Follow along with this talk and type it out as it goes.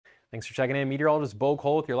Thanks for checking in. Meteorologist Bo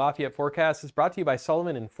Cole with your Lafayette forecast is brought to you by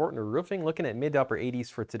Sullivan and Fortner Roofing. Looking at mid to upper 80s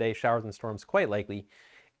for today. Showers and storms quite likely.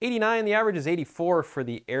 89, the average is 84 for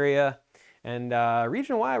the area. And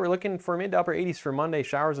region-wide, we're looking for mid to upper 80s for Monday.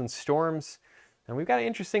 Showers and storms. And we've got an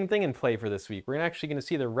interesting thing in play for this week. We're actually going to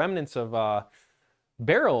see the remnants of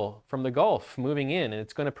barrel from the Gulf moving in, and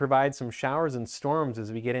it's going to provide some showers and storms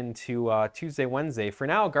as we get into Tuesday, Wednesday. For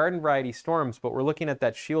now, garden variety storms, but we're looking at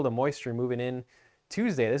that shield of moisture moving in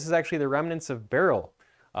Tuesday. This is actually the remnants of barrel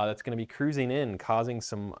that's going to be cruising in, causing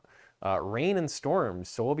some rain and storms.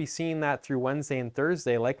 So we'll be seeing that through Wednesday and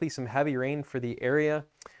Thursday, likely some heavy rain for the area.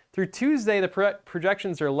 Through Tuesday, the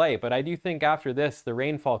projections are light, but I do think after this, the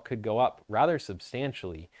rainfall could go up rather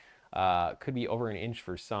substantially. Could be over an inch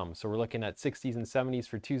for some. So we're looking at 60s and 70s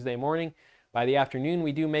for Tuesday morning. By the afternoon,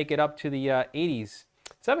 we do make it up to the 80s,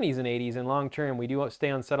 70s and 80s. And long term, we do stay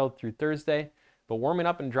unsettled through Thursday, but warming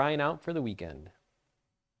up and drying out for the weekend.